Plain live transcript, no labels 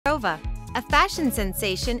Tikhomirova, a fashion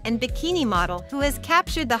sensation and bikini model who has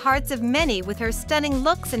captured the hearts of many with her stunning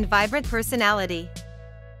looks and vibrant personality.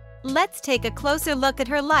 Let's take a closer look at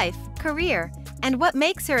her life, career, and what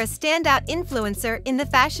makes her a standout influencer in the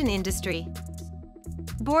fashion industry.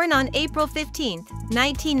 Born on April 15,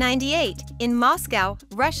 1998, in Moscow,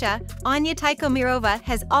 Russia, Anya Tikhomirova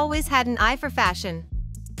has always had an eye for fashion.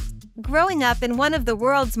 Growing up in one of the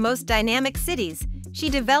world's most dynamic cities, she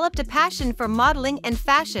developed a passion for modeling and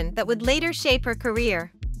fashion that would later shape her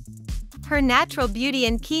career. Her natural beauty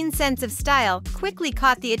and keen sense of style quickly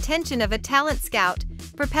caught the attention of a talent scout,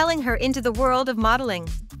 propelling her into the world of modeling.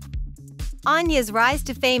 Anya's rise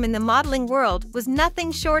to fame in the modeling world was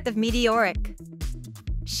nothing short of meteoric.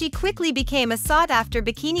 She quickly became a sought-after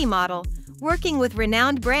bikini model, working with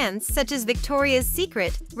renowned brands such as Victoria's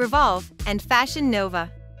Secret, Revolve, and Fashion Nova.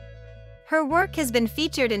 Her work has been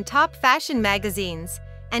featured in top fashion magazines,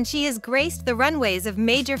 and she has graced the runways of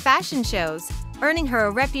major fashion shows, earning her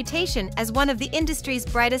a reputation as one of the industry's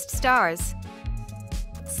brightest stars.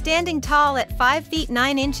 Standing tall at 5 feet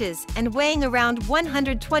 9 inches and weighing around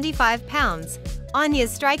 125 pounds, Anya's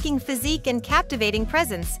striking physique and captivating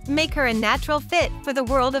presence make her a natural fit for the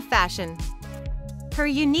world of fashion. Her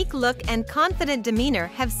unique look and confident demeanor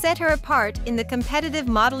have set her apart in the competitive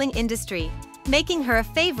modeling industry, making her a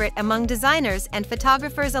favorite among designers and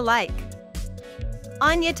photographers alike.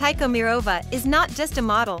 Anya Tikhomirova is not just a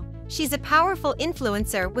model, she's a powerful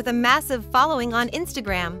influencer with a massive following on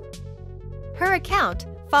Instagram. Her account,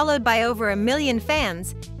 followed by over 1 million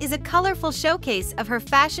fans, is a colorful showcase of her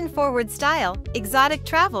fashion-forward style, exotic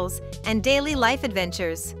travels, and daily life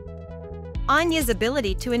adventures. Anya's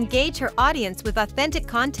ability to engage her audience with authentic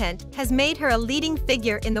content has made her a leading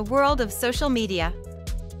figure in the world of social media.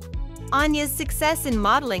 Anya's success in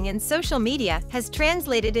modeling and social media has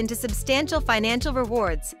translated into substantial financial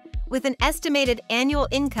rewards, with an estimated annual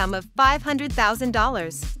income of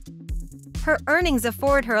 $500,000. Her earnings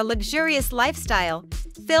afford her a luxurious lifestyle,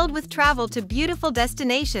 filled with travel to beautiful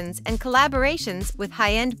destinations and collaborations with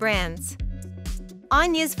high-end brands.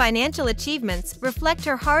 Anya's financial achievements reflect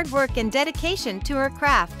her hard work and dedication to her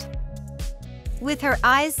craft. With her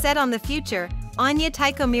eyes set on the future, Anya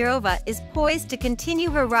Tikhomirova is poised to continue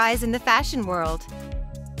her rise in the fashion world.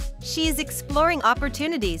 She is exploring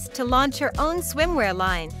opportunities to launch her own swimwear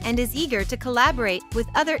line and is eager to collaborate with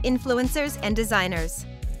other influencers and designers.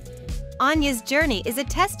 Anya's journey is a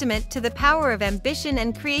testament to the power of ambition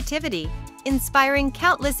and creativity, inspiring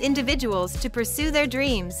countless individuals to pursue their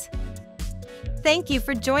dreams. Thank you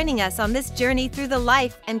for joining us on this journey through the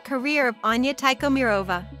life and career of Anya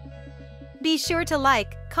Tikhomirova. Be sure to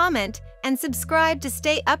like, comment, and subscribe to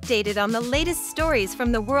stay updated on the latest stories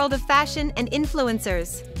from the world of fashion and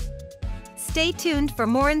influencers. Stay tuned for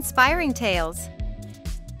more inspiring tales.